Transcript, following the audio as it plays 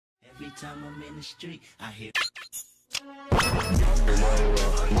Anytime I'm in the street, I hear.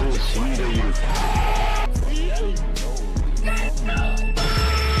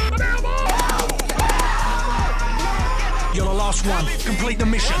 You're the last one. Complete the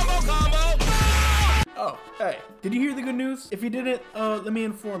mission. Oh, hey, did you hear the good news? If you didn't, let me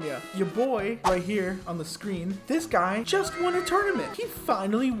inform you. Your boy, right here on the screen, this guy just won a tournament. He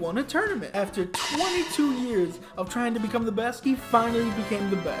finally won a tournament. After 22 years of trying to become the best, he finally became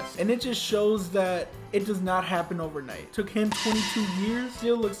the best. And it just shows that it does not happen overnight. Took him 22 years,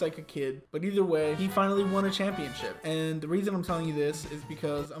 still looks like a kid. But either way, he finally won a championship. And the reason I'm telling you this is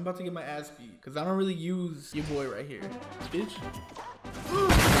because I'm about to get my ass beat. Because I don't really use your boy right here. Bitch.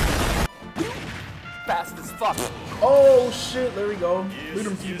 Fast as fuck. Oh shit, there we go. Loot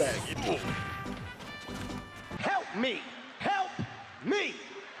him teabag. Help me! Help me!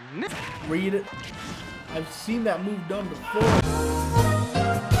 Read it. I've seen that move done before.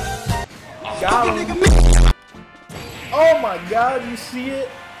 Got him. Oh my god, you see it?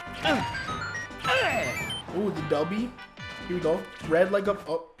 Ooh, the W. Here we go. Red leg up.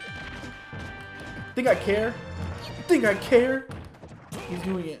 Oh. Think I care? Think I care? He's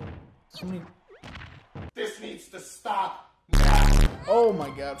doing it. This needs to stop. Oh my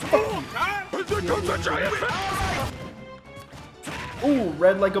god. Ooh,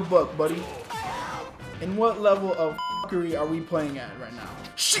 red like a book, buddy. And what level of fuckery are we playing at right now?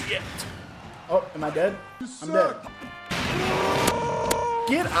 Shit! Oh, am I dead? I'm dead.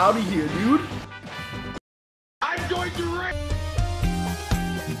 Get out of here, dude. I'm going to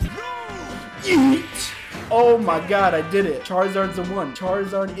Yeet! Oh my god, I did it. Charizard's the one.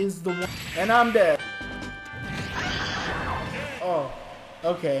 Charizard is the one. And I'm dead. Oh,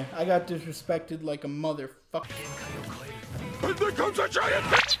 okay. I got disrespected like a motherfucker. And there comes a giant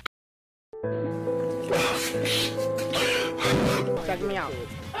bitch! Check me out.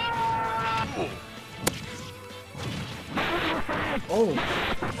 Oh.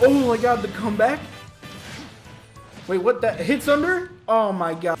 Oh my god, the comeback? Wait, what? That hits under? Oh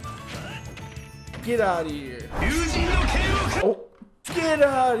my god. Get out of here. Oh. Get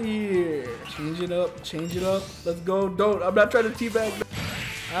out of here. Change it up. Change it up. Let's go. Don't. I'm not trying to teabag.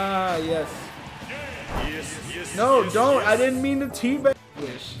 Ah, yes. No, don't. I didn't mean to teabag.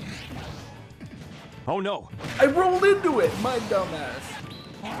 Wish. Oh no. I rolled into it. My dumbass.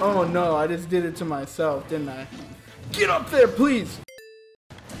 Oh no, I just did it to myself, didn't I? Get up there, please.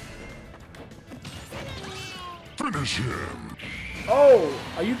 Finish him. Oh,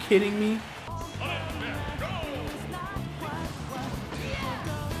 are you kidding me?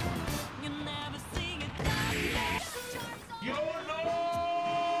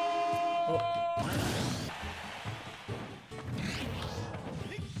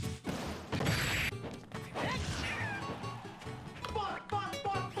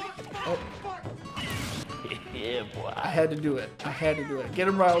 Yeah, boy. I had to do it. I had to do it. Get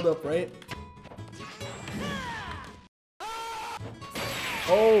him riled up, right?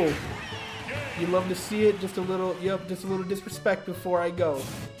 Oh, you love to see it. Just a little, yep, just a little disrespect before I go.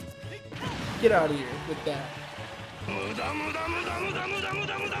 Get out of here with that.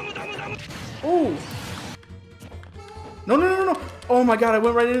 Ooh. No, no, no, no, no. Oh my god, I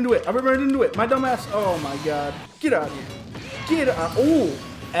went right into it. I went right into it. My dumbass. Oh my god. Get out of here. Get out. Oh,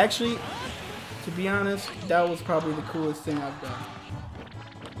 actually, to be honest, that was probably the coolest thing I've done.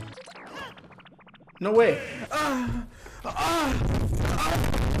 No way.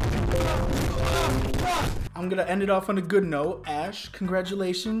 I'm gonna end it off on a good note. Ash,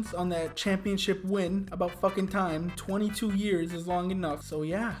 congratulations on that championship win. About fucking time. 22 years is long enough. So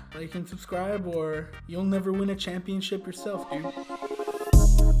yeah, like and subscribe or you'll never win a championship yourself, dude.